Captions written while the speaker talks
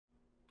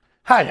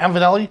Hi, I'm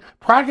Vanelli,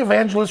 product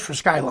evangelist for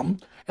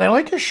Skylum, and I'd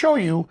like to show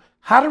you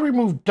how to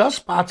remove dust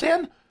spots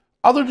and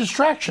other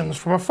distractions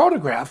from a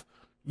photograph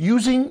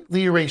using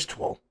the erase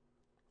tool.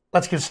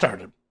 Let's get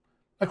started.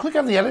 Now click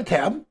on the Edit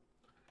tab,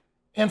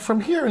 and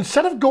from here,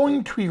 instead of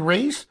going to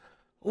erase,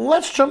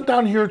 let's jump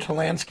down here to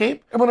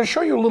landscape. I'm going to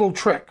show you a little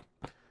trick.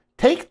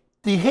 Take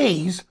the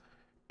haze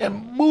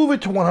and move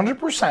it to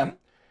 100%,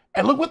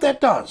 and look what that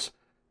does.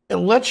 It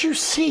lets you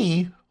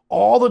see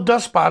all the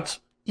dust spots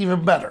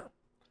even better.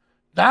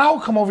 Now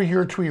come over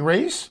here to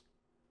erase,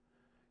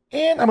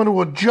 and I'm going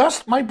to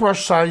adjust my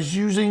brush size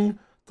using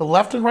the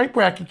left and right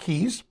bracket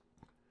keys,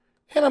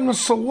 and I'm going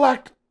to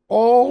select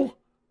all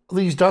of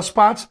these dust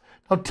spots.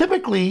 Now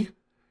typically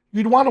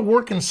you'd want to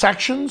work in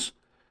sections,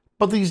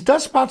 but these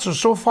dust spots are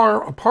so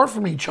far apart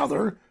from each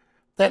other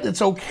that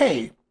it's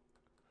okay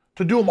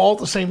to do them all at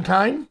the same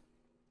time.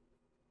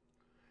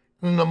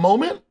 And in a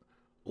moment,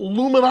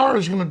 Luminar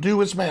is going to do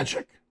its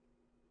magic.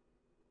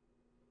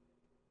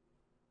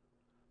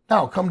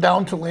 Now come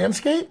down to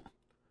landscape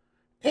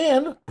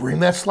and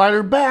bring that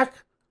slider back.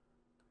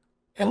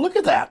 And look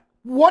at that.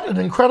 What an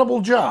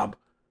incredible job.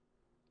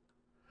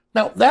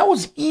 Now that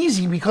was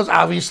easy because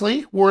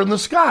obviously we're in the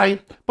sky,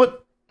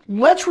 but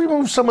let's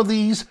remove some of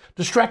these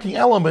distracting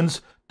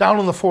elements down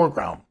in the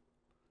foreground.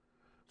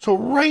 So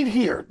right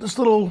here, this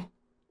little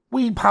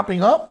weed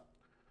popping up,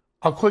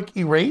 I'll click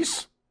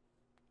erase.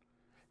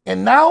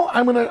 And now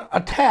I'm going to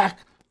attack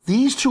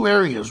these two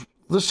areas,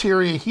 this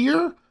area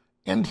here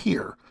and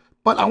here.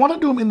 But I want to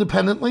do them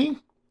independently.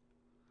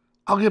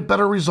 I'll get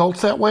better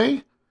results that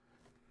way.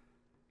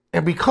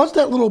 And because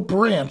that little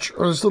branch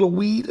or this little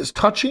weed is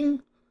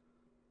touching,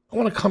 I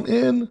want to come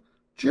in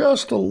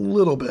just a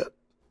little bit.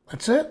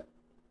 That's it.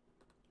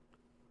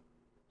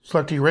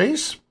 Select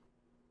erase.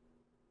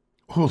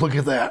 Oh, look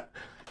at that.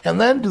 And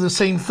then do the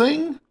same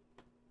thing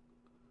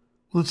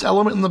with this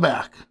element in the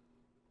back.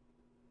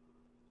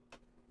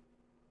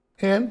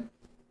 And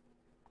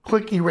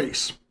click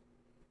erase.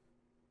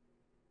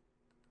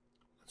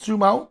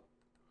 Zoom out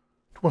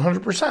to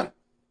 100%.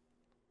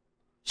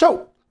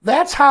 So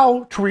that's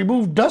how to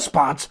remove dust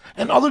spots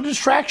and other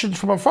distractions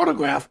from a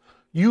photograph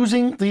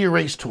using the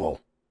erase tool.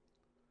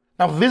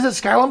 Now visit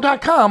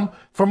Skylum.com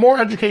for more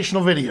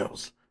educational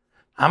videos.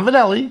 I'm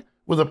Vanelli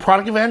with the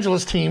product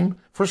evangelist team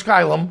for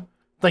Skylum.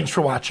 Thanks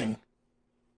for watching.